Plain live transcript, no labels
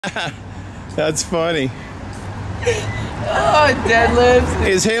That's funny. Oh, deadlifts.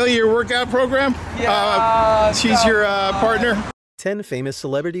 Is Haley your workout program? Yeah. She's your partner? 10 famous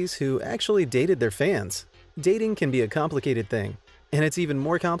celebrities who actually dated their fans. Dating can be a complicated thing, and it's even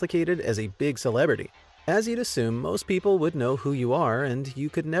more complicated as a big celebrity. As you'd assume, most people would know who you are and you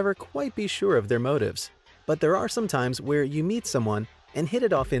could never quite be sure of their motives. But there are some times where you meet someone and hit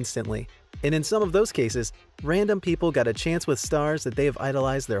it off instantly. And in some of those cases, random people got a chance with stars that they have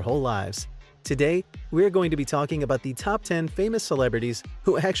idolized their whole lives. Today, we're going to be talking about the top 10 famous celebrities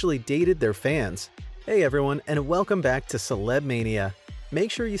who actually dated their fans. Hey everyone, and welcome back to Celeb Mania.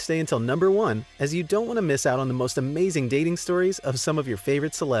 Make sure you stay until number 1, as you don't want to miss out on the most amazing dating stories of some of your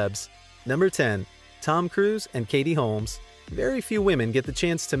favorite celebs. Number 10. Tom Cruise and Katie Holmes. Very few women get the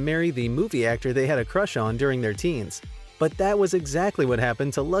chance to marry the movie actor they had a crush on during their teens. But that was exactly what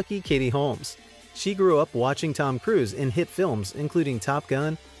happened to lucky Katie Holmes. She grew up watching Tom Cruise in hit films including Top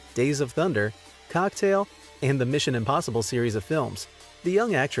Gun, Days of Thunder, Cocktail, and the Mission Impossible series of films. The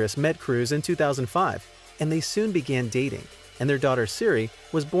young actress met Cruise in 2005, and they soon began dating, and their daughter Suri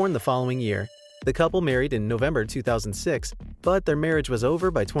was born the following year. The couple married in November 2006, but their marriage was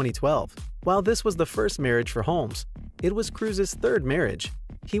over by 2012. While this was the first marriage for Holmes, it was Cruise's third marriage.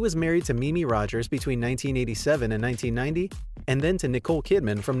 He was married to Mimi Rogers between 1987 and 1990, and then to Nicole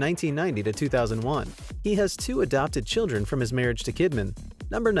Kidman from 1990 to 2001. He has 2 adopted children from his marriage to Kidman.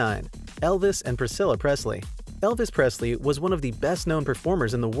 Number 9. Elvis and Priscilla Presley. Elvis Presley was one of the best-known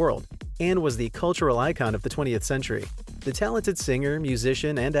performers in the world and was the cultural icon of the 20th century. The talented singer,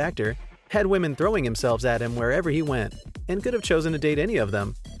 musician, and actor had women throwing themselves at him wherever he went and could have chosen to date any of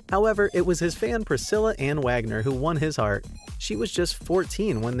them. However, it was his fan Priscilla Ann Wagner who won his heart. She was just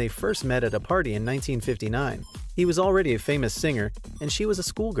 14 when they first met at a party in 1959. He was already a famous singer, and she was a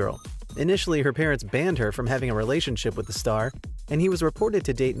schoolgirl. Initially, her parents banned her from having a relationship with the star, and he was reported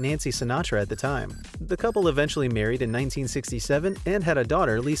to date Nancy Sinatra at the time. The couple eventually married in 1967 and had a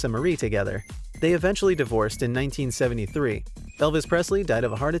daughter, Lisa Marie, together. They eventually divorced in 1973. Elvis Presley died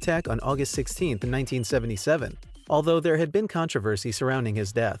of a heart attack on August 16, 1977, although there had been controversy surrounding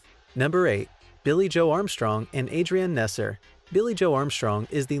his death. Number 8. Billie Joe Armstrong and Adrienne Nesser. Billie Joe Armstrong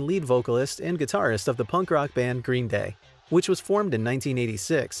is the lead vocalist and guitarist of the punk rock band Green Day, which was formed in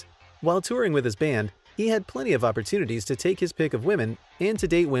 1986. While touring with his band, he had plenty of opportunities to take his pick of women and to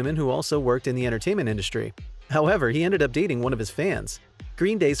date women who also worked in the entertainment industry. However, he ended up dating one of his fans.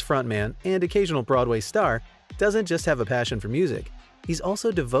 Green Day's frontman and occasional Broadway star doesn't just have a passion for music. He's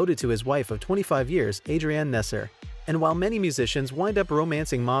also devoted to his wife of 25 years, Adrienne Nesser. And while many musicians wind up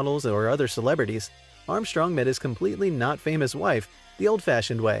romancing models or other celebrities, Armstrong met his completely not famous wife the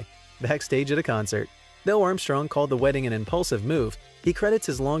old-fashioned way, backstage at a concert. Though Armstrong called the wedding an impulsive move, he credits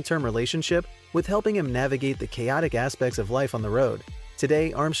his long-term relationship with helping him navigate the chaotic aspects of life on the road.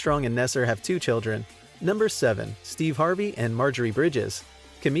 Today, Armstrong and Nesser have 2 children. Number 7. Steve Harvey and Marjorie Bridges.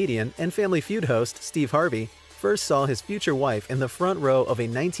 Comedian and Family Feud host Steve Harvey first saw his future wife in the front row of a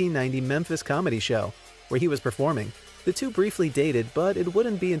 1990 Memphis comedy show, where he was performing. The 2 briefly dated, but it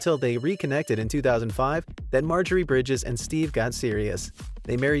wouldn't be until they reconnected in 2005 that Marjorie Bridges and Steve got serious.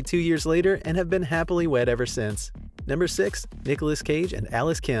 They married 2 years later and have been happily wed ever since. Number 6. Nicolas Cage and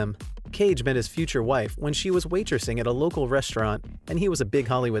Alice Kim. Cage met his future wife when she was waitressing at a local restaurant, and he was a big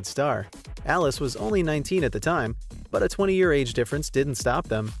Hollywood star. Alice was only 19 at the time, but a 20-year age difference didn't stop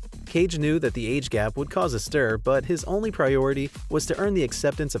them. Cage knew that the age gap would cause a stir, but his only priority was to earn the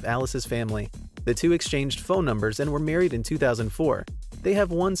acceptance of Alice's family. The 2 exchanged phone numbers and were married in 2004. They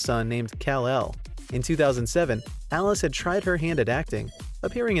have 1 son named Kal-El. In 2007, Alice had tried her hand at acting,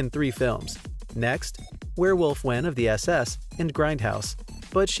 appearing in 3 films. Next, Werewolf Wen of the SS and Grindhouse.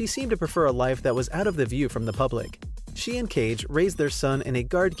 But she seemed to prefer a life that was out of the view from the public. She and Cage raised their son in a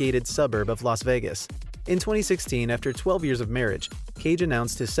guard-gated suburb of Las Vegas. In 2016, after 12 years of marriage, Cage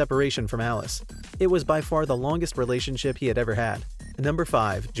announced his separation from Alice. It was by far the longest relationship he had ever had. Number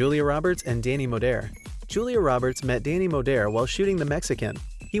 5. Julia Roberts and Danny Moder. Julia Roberts met Danny Moder while shooting The Mexican.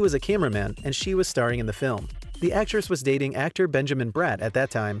 He was a cameraman and she was starring in the film. The actress was dating actor Benjamin Bratt at that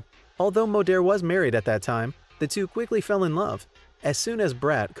time. Although Moder was married at that time, the 2 quickly fell in love. As soon as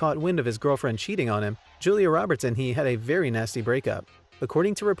Bratt caught wind of his girlfriend cheating on him, Julia Roberts and he had a very nasty breakup.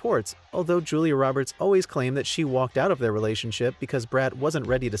 According to reports, although Julia Roberts always claimed that she walked out of their relationship because Bratt wasn't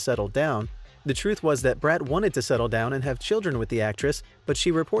ready to settle down, the truth was that Bratt wanted to settle down and have children with the actress, but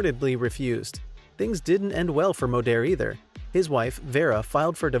she reportedly refused. Things didn't end well for Moder either. His wife, Vera,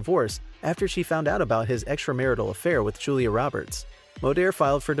 filed for divorce after she found out about his extramarital affair with Julia Roberts. Moder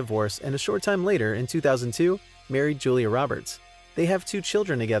filed for divorce and a short time later, in 2002, married Julia Roberts. They have 2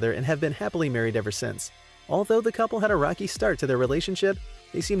 children together and have been happily married ever since. Although the couple had a rocky start to their relationship,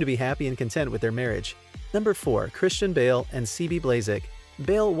 They seem to be happy and content with their marriage. Number 4. Christian Bale and Phoebe Blazek.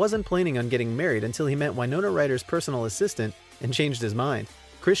 Bale wasn't planning on getting married until he met Winona Ryder's personal assistant and changed his mind.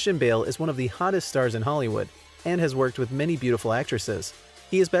 Christian Bale is one of the hottest stars in Hollywood and has worked with many beautiful actresses.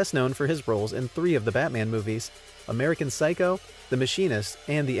 He is best known for his roles in 3 of the Batman movies: American Psycho, The Machinist,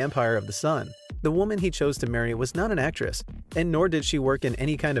 and The Empire of the Sun. The woman he chose to marry was not an actress, and nor did she work in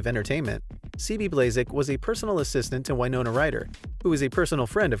any kind of entertainment. Phoebe Blazek was a personal assistant to Winona Ryder, who is a personal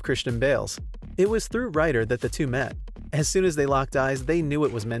friend of Christian Bale's. It was through Ryder that the two met. As soon as they locked eyes, they knew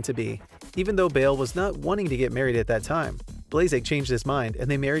it was meant to be. Even though Bale was not wanting to get married at that time, Blazek changed his mind and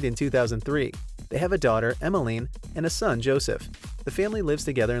they married in 2003. They have a daughter, Emmeline, and a son, Joseph. The family lives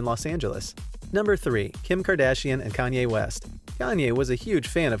together in Los Angeles. Number 3. Kim Kardashian and Kanye West. Kanye was a huge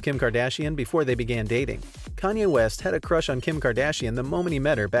fan of Kim Kardashian before they began dating. Kanye West had a crush on Kim Kardashian the moment he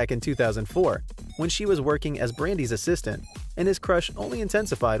met her back in 2004, when she was working as Brandy's assistant, and his crush only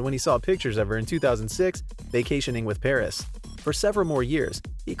intensified when he saw pictures of her in 2006 vacationing with Paris. For several more years,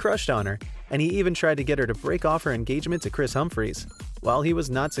 he crushed on her, and he even tried to get her to break off her engagement to Kris Humphries. While he was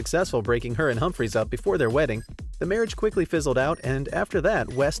not successful breaking her and Humphries up before their wedding, the marriage quickly fizzled out, and after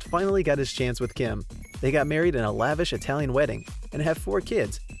that, West finally got his chance with Kim. They got married in a lavish Italian wedding and have 4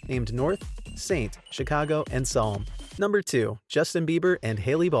 kids, named North, Saint, Chicago, and Psalm. Number 2. Justin Bieber and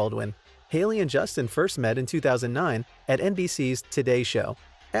Hailey Baldwin. Hailey and Justin first met in 2009 at NBC's Today Show,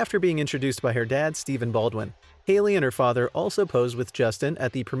 after being introduced by her dad, Stephen Baldwin. Hailey and her father also posed with Justin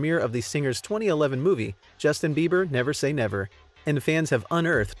at the premiere of the singer's 2011 movie, Justin Bieber Never Say Never. And fans have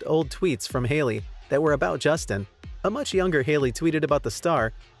unearthed old tweets from Hailey that were about Justin. A much younger Hailey tweeted about the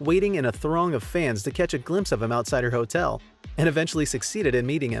star waiting in a throng of fans to catch a glimpse of him outside her hotel, and eventually succeeded in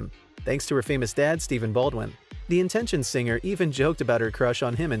meeting him, thanks to her famous dad, Stephen Baldwin. The Intentions singer even joked about her crush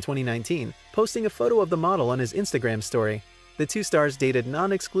on him in 2019, posting a photo of the model on his Instagram story. The two stars dated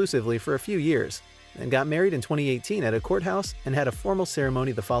non-exclusively for a few years, and got married in 2018 at a courthouse and had a formal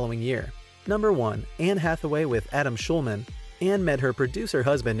ceremony the following year. Number 1. Anne Hathaway with Adam Schulman. Anne met her producer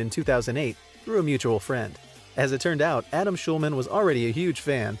husband in 2008 through a mutual friend. As it turned out, Adam Schulman was already a huge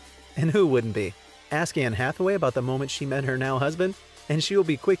fan, and who wouldn't be? Ask Anne Hathaway about the moment she met her now husband, and she will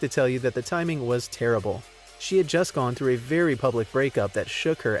be quick to tell you that the timing was terrible. She had just gone through a very public breakup that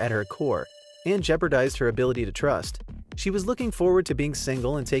shook her at her core and jeopardized her ability to trust. She was looking forward to being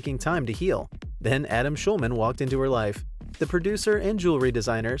single and taking time to heal. Then Adam Schulman walked into her life. The producer and jewelry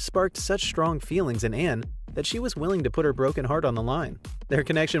designer sparked such strong feelings in Anne that she was willing to put her broken heart on the line. Their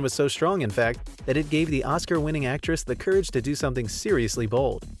connection was so strong, in fact, that it gave the Oscar-winning actress the courage to do something seriously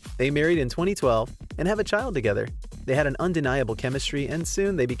bold. They married in 2012 and have a child together. They had an undeniable chemistry, and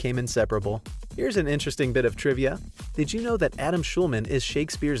soon they became inseparable. Here's an interesting bit of trivia. Did you know that Adam Schulman is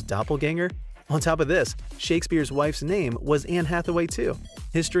Shakespeare's doppelganger? On top of this, Shakespeare's wife's name was Anne Hathaway too.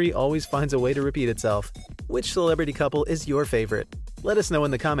 History always finds a way to repeat itself. Which celebrity couple is your favorite? Let us know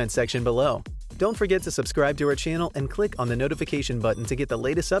in the comments section below. Don't forget to subscribe to our channel and click on the notification button to get the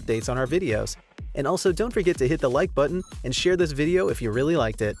latest updates on our videos. And also don't forget to hit the like button and share this video if you really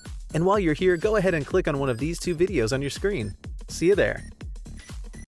liked it. And while you're here, go ahead and click on one of these 2 videos on your screen. See you there!